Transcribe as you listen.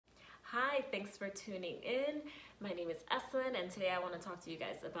thanks for tuning in. My name is Eslin, and today I want to talk to you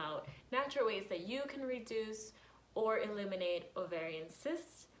guys about natural ways that you can reduce or eliminate ovarian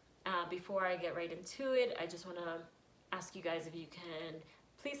cysts. Before I get right into it, I just want to ask you guys if you can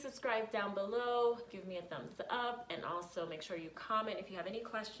please subscribe down below, give me a thumbs up, and also make sure you comment if you have any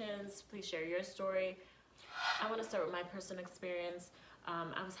questions. Please share your story. I want to start with my personal experience.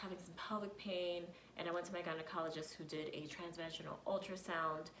 I was having some pelvic pain, and I went to my gynecologist who did a transvaginal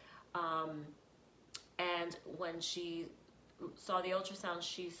ultrasound. And when she saw the ultrasound,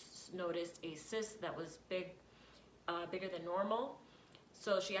 she noticed a cyst that was bigger than normal.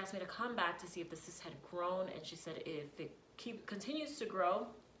 So she asked me to come back to see if the cyst had grown, and she said if it continues to grow,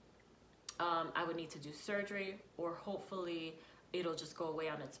 I would need to do surgery, or hopefully it'll just go away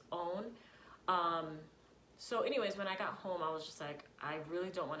on its own. So anyways, when I got home, I was just like, I really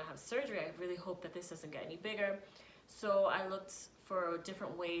don't want to have surgery. I really hope that this doesn't get any bigger. So I looked for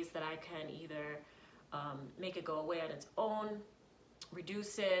different ways that I can either make it go away on its own,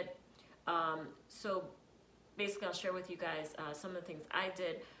 reduce it. So basically I'll share with you guys some of the things I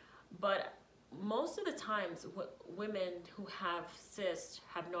did. But most of the times, women who have cysts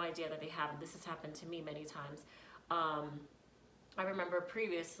have no idea that they have them. This has happened to me many times. I remember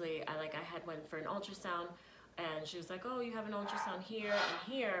previously, I had went for an ultrasound, and she was like, oh, you have an ultrasound here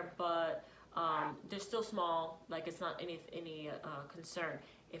and here, but they're still small, like it's not any concern.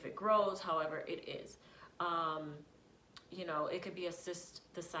 If it grows, however, it is. You know, it could be a cyst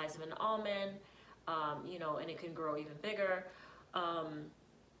the size of an almond, you know, and it can grow even bigger.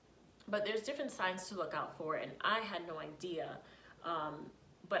 But there's different signs to look out for, and I had no idea.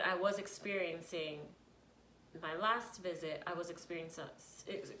 But I was experiencing, my last visit, I was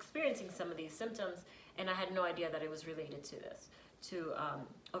experiencing some of these symptoms, and I had no idea that it was related to this, to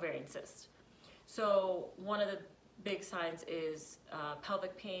ovarian cysts. So one of the big signs is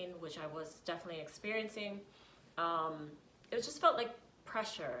pelvic pain, which I was definitely experiencing. It just felt like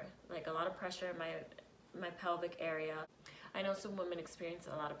pressure, like a lot of pressure in my pelvic area. I know some women experience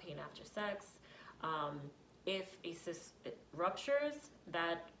a lot of pain after sex. If a cyst ruptures,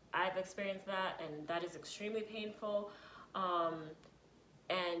 that I've experienced that, and that is extremely painful.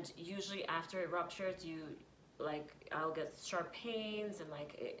 And usually after it ruptures, I'll get sharp pains, and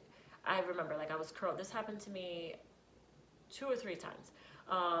I remember I was curled. This happened to me 2 or 3 times.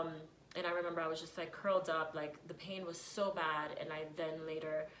 And I remember I was just curled up, the pain was so bad, and I then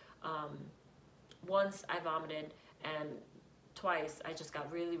later, once I vomited, and twice I just got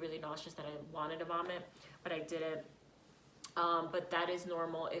really, really nauseous that I wanted to vomit, but I didn't. But that is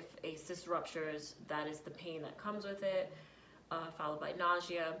normal. If a cyst ruptures, that is the pain that comes with it, followed by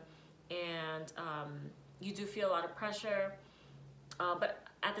nausea, and you do feel a lot of pressure. But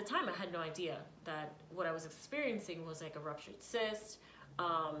at the time I had no idea that what I was experiencing was a ruptured cyst,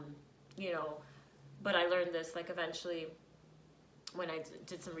 you know, but I learned this eventually when I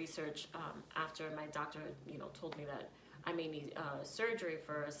did some research after my doctor, you know, told me that I may need surgery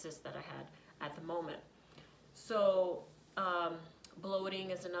for a cyst that I had at the moment. So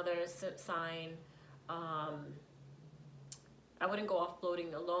bloating is another sign. I wouldn't go off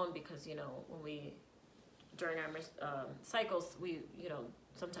bloating alone, because, you know, during our cycles, you know,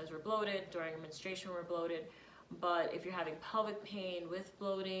 sometimes we're bloated, during menstruation we're bloated. But if you're having pelvic pain with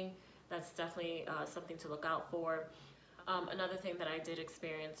bloating, that's definitely something to look out for. Another thing that I did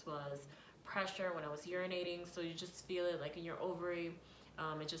experience was pressure when I was urinating. So you just feel it in your ovary.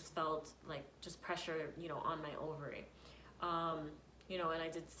 It just felt like just pressure, you know, on my ovary. You know, and I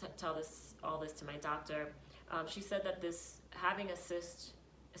did tell all this to my doctor. She said that having a cyst,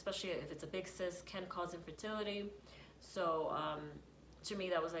 especially if it's a big cyst, can cause infertility. So to me,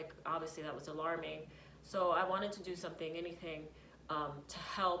 that was obviously that was alarming. So I wanted to do anything to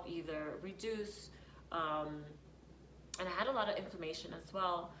help either reduce, and I had a lot of inflammation as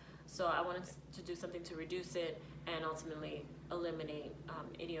well. So I wanted to do something to reduce it and ultimately eliminate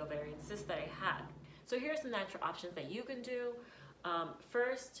any ovarian cysts that I had. So here are some natural options that you can do.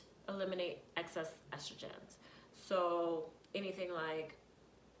 First, eliminate excess estrogens. So anything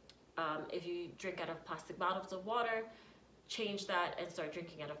if you drink out of plastic bottles of water, change that and start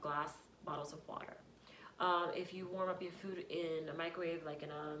drinking out of glass bottles of water. If you warm up your food in a microwave,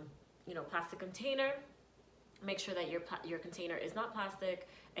 in a plastic container, make sure that your container is not plastic,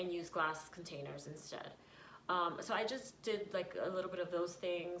 and use glass containers instead. So I just did a little bit of those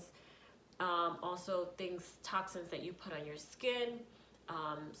things. Also toxins that you put on your skin.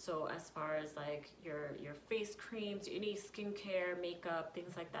 So as far as your face creams, any skincare, makeup,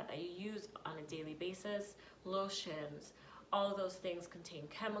 things like that you use on a daily basis, lotions, all of those things contain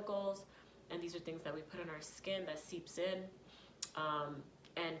chemicals, and these are things that we put on our skin that seeps in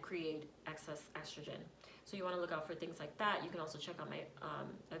and create excess estrogen. So you want to look out for things like that. You can also check out my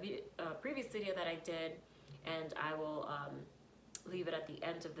previous video that I did, and I will leave it at the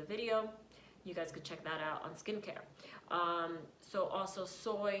end of the video. You guys could check that out on skincare. So also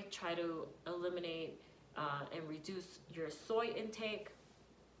soy, try to eliminate and reduce your soy intake.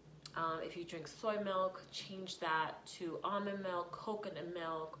 If you drink soy milk, change that to almond milk, coconut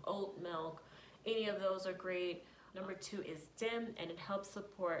milk, oat milk. Any of those are great. Number 2 is DIM, and it helps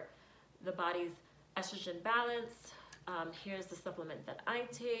support the body's estrogen balance. Here's the supplement that I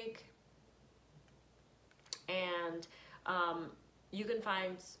take. And you can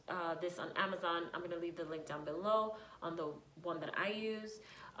find this on Amazon. I'm going to leave the link down below on the one that I use.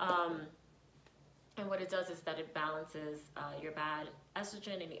 And what it does is that it balances your bad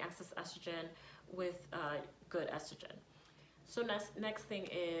estrogen, any excess estrogen, with good estrogen. So next thing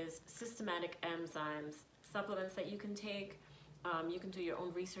is systematic enzymes, supplements that you can take. You can do your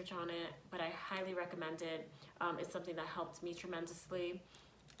own research on it, but I highly recommend it. It's something that helped me tremendously.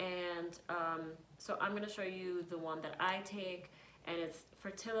 And so I'm going to show you the one that I take, and it's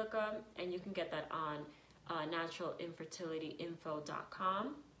Fertilica, and you can get that on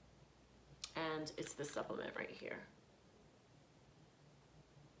naturalinfertilityinfo.com. And it's the supplement right here.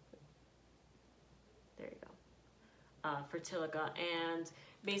 There you go. Fertilica. And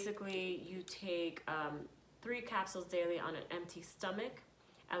basically you take 3 capsules daily on an empty stomach,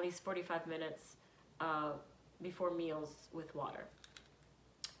 at least 45 minutes before meals with water.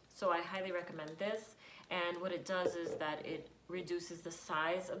 So I highly recommend this. And what it does is that it reduces the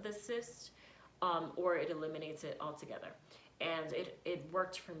size of the cyst, or it eliminates it altogether. And it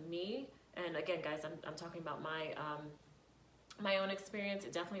worked for me. And again, guys, I'm talking about my my own experience.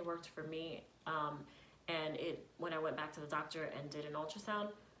 It definitely worked for me. And when I went back to the doctor and did an ultrasound,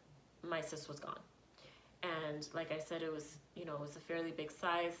 my cyst was gone. And like I said, it was, you know, it was a fairly big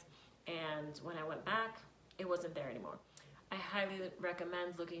size. And when I went back, it wasn't there anymore. I highly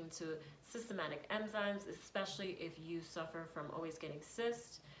recommend looking into systematic enzymes, especially if you suffer from always getting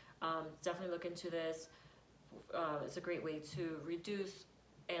cysts. Definitely look into this. It's a great way to reduce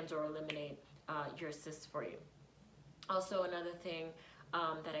and or eliminate your cysts for you. Also, another thing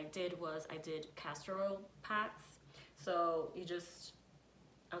that I did was I did castor oil packs. So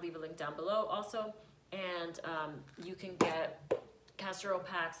I'll leave a link down below also, and you can get castor oil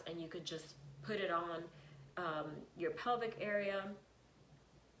packs, and you could just put it on your pelvic area,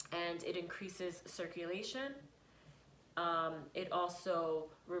 and it increases circulation. It also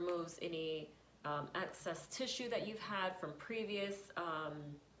removes any excess tissue that you've had from previous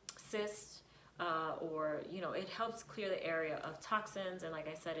cysts, or, you know, it helps clear the area of toxins, and like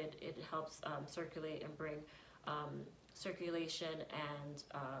I said, it helps circulate and bring circulation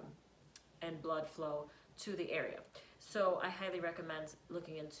and blood flow to the area. So I highly recommend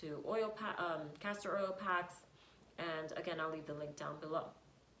looking into castor oil packs, and again, I'll leave the link down below.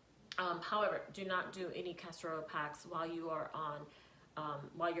 However, do not do any castor oil packs while you are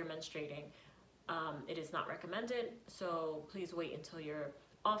while you're menstruating. It is not recommended, so please wait until you're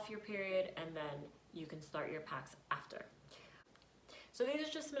off your period, and then you can start your packs after. So these are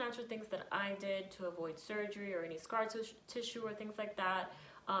just some natural things that I did to avoid surgery or any scar tissue or things like that.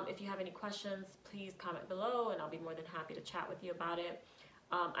 If you have any questions, please comment below, and I'll be more than happy to chat with you about it.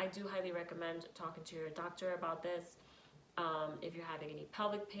 I do highly recommend talking to your doctor about this. If you're having any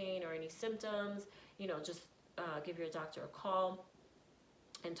pelvic pain or any symptoms, you know, just give your doctor a call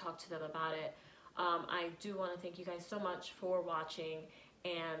and talk to them about it. I do want to thank you guys so much for watching,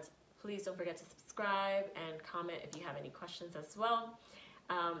 and please don't forget to subscribe and comment if you have any questions as well.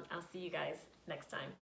 I'll see you guys next time.